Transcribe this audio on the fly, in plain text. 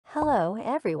Hello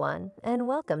everyone and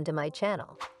welcome to my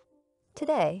channel.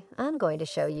 Today I'm going to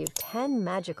show you 10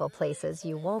 magical places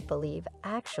you won't believe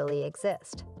actually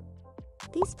exist.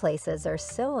 These places are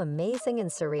so amazing and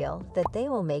surreal that they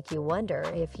will make you wonder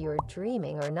if you're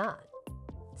dreaming or not.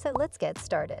 So let's get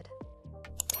started.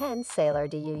 10 SALAR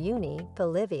de UYUNI,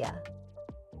 Bolivia.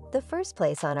 The first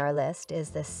place on our list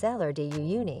is the SALAR de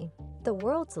UYUNI, the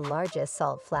world's largest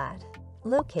salt flat,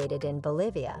 located in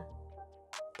Bolivia.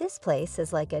 This place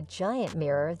is like a giant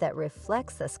mirror that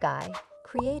reflects the sky,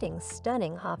 creating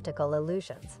stunning optical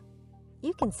illusions.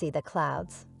 You can see the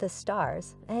clouds, the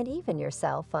stars, and even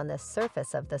yourself on the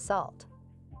surface of the salt.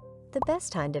 The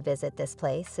best time to visit this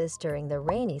place is during the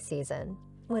rainy season,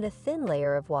 when a thin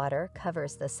layer of water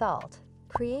covers the salt,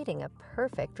 creating a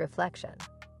perfect reflection.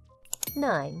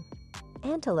 9.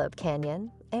 Antelope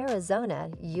Canyon,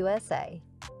 Arizona, USA.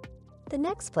 The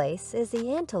next place is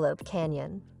the Antelope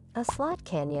Canyon, a slot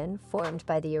canyon formed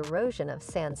by the erosion of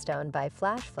sandstone by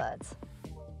flash floods.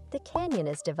 The canyon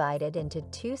is divided into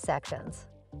two sections,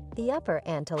 the Upper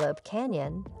Antelope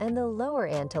Canyon and the Lower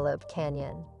Antelope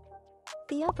Canyon.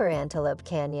 The Upper Antelope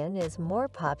Canyon is more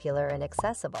popular and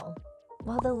accessible,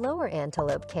 while the Lower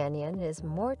Antelope Canyon is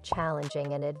more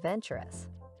challenging and adventurous.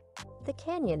 The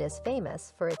canyon is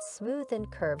famous for its smooth and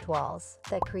curved walls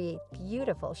that create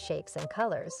beautiful shapes and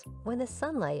colors when the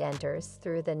sunlight enters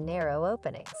through the narrow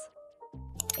openings.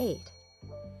 8.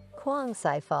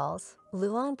 Kuang Falls,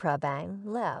 Luang, Prabang,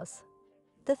 Laos.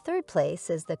 The third place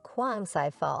is the Kuang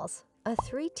Falls, a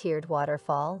three-tiered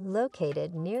waterfall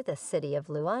located near the city of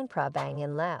Luang Prabang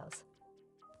in Laos.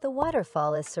 The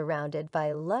waterfall is surrounded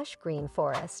by lush green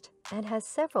forest and has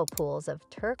several pools of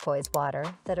turquoise water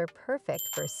that are perfect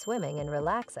for swimming and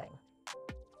relaxing.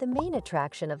 The main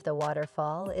attraction of the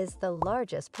waterfall is the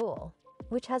largest pool,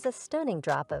 which has a stunning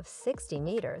drop of 60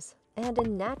 meters and a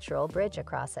natural bridge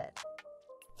across it.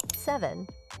 7.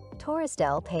 Torres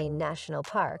del Paine National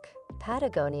Park,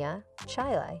 Patagonia,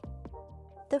 Chile.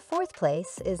 The fourth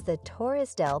place is the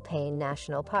Torres del Paine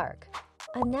National Park,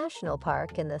 a national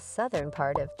park in the southern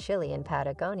part of Chilean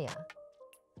Patagonia.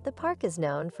 The park is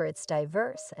known for its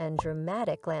diverse and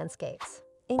dramatic landscapes,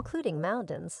 including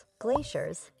mountains,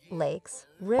 glaciers, lakes,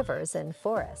 rivers, and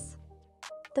forests.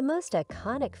 The most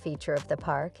iconic feature of the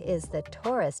park is the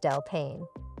Torres del Paine,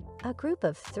 a group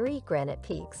of 3 granite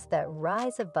peaks that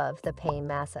rise above the Paine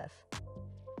Massif.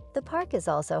 The park is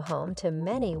also home to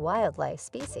many wildlife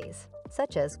species,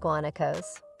 such as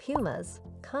guanacos, pumas,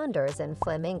 condors, and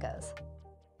flamingos.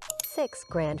 6.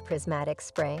 Grand Prismatic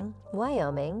Spring,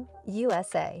 Wyoming,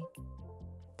 USA.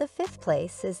 The fifth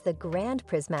place is the Grand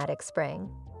Prismatic Spring,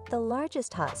 the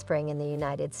largest hot spring in the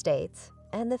United States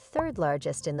and the third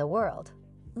largest in the world,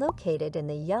 located in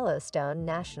the Yellowstone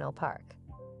National Park.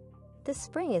 The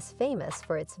spring is famous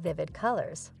for its vivid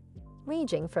colors,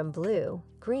 ranging from blue,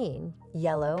 green,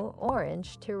 yellow,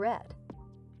 orange, to red.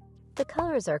 The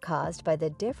colors are caused by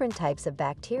the different types of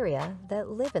bacteria that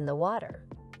live in the water,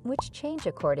 which change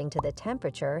according to the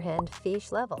temperature and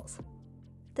pH levels.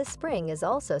 The spring is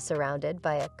also surrounded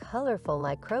by a colorful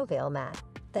microbial mat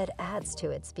that adds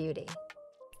to its beauty.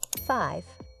 5.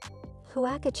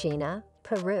 Huacachina,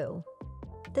 Peru.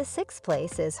 The sixth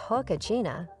place is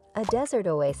Huacachina, a desert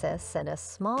oasis and a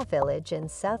small village in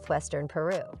southwestern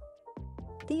Peru.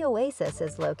 The oasis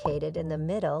is located in the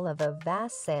middle of a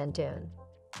vast sand dune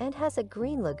and has a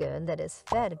green lagoon that is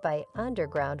fed by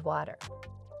underground water.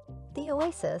 The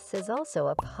oasis is also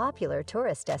a popular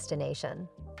tourist destination,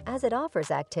 as it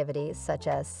offers activities such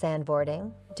as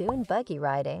sandboarding, dune buggy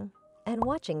riding, and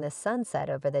watching the sunset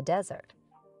over the desert.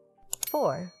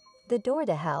 4. The Door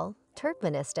to Hell,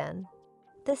 Turkmenistan.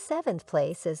 The seventh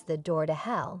place is the Door to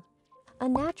Hell, a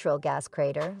natural gas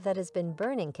crater that has been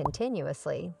burning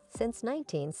continuously since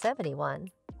 1971,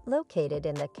 located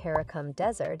in the Karakum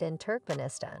Desert in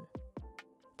Turkmenistan.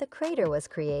 The crater was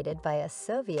created by a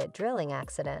Soviet drilling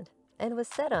accident and was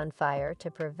set on fire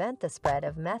to prevent the spread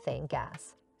of methane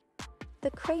gas.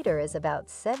 The crater is about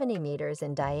 70 meters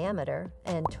in diameter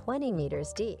and 20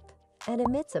 meters deep and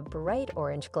emits a bright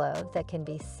orange glow that can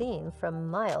be seen from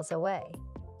miles away.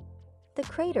 The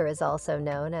crater is also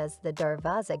known as the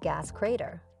Darvaza gas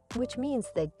crater, which means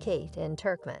the gate in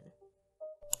Turkmen.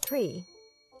 3.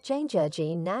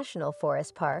 Zhangjiajie National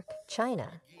Forest Park,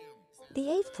 China. The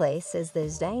eighth place is the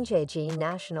Zhangjiajie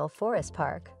National Forest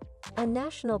Park, a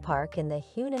national park in the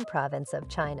Hunan province of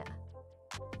China.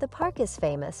 The park is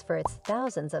famous for its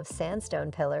thousands of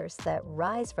sandstone pillars that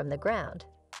rise from the ground,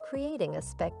 creating a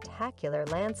spectacular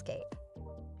landscape.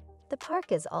 The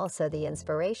park is also the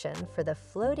inspiration for the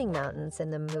floating mountains in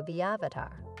the movie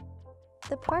Avatar.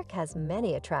 The park has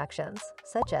many attractions,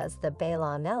 such as the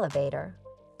Balon Elevator,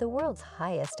 the world's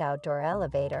highest outdoor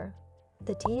elevator,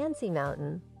 the Tianzi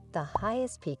Mountain, the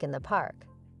highest peak in the park,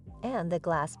 and the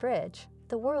Glass Bridge,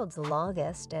 the world's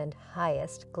longest and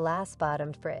highest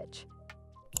glass-bottomed bridge.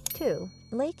 2.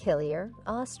 Lake Hillier,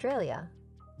 Australia.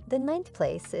 The 9th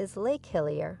place is Lake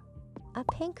Hillier, a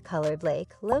pink-colored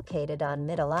lake located on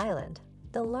Middle Island,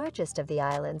 the largest of the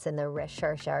islands in the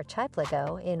Recherche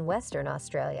Archipelago in Western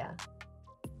Australia.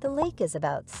 The lake is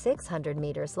about 600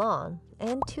 meters long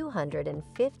and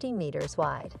 250 meters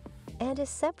wide, and is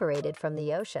separated from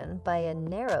the ocean by a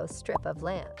narrow strip of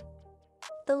land.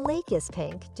 The lake is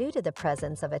pink due to the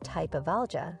presence of a type of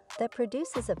alga that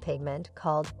produces a pigment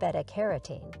called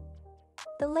beta-carotene.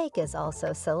 The lake is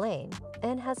also saline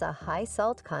and has a high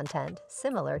salt content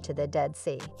similar to the Dead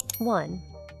Sea. 1.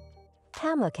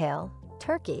 Pamukkale,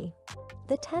 Turkey.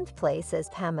 The 10th place is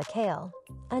Pamukkale,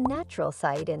 a natural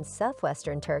site in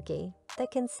southwestern Turkey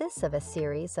that consists of a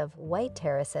series of white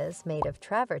terraces made of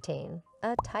travertine,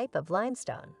 a type of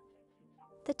limestone.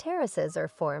 The terraces are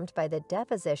formed by the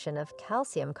deposition of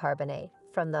calcium carbonate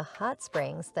from the hot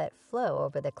springs that flow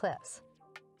over the cliffs.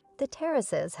 The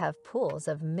terraces have pools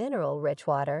of mineral-rich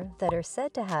water that are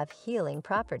said to have healing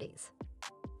properties.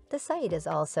 The site is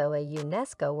also a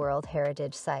UNESCO World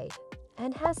Heritage Site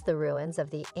and has the ruins of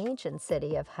the ancient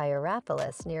city of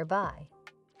Hierapolis nearby.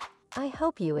 I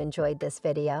hope you enjoyed this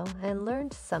video and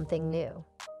learned something new.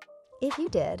 If you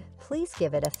did, please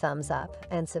give it a thumbs up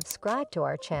and subscribe to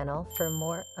our channel for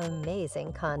more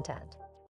amazing content.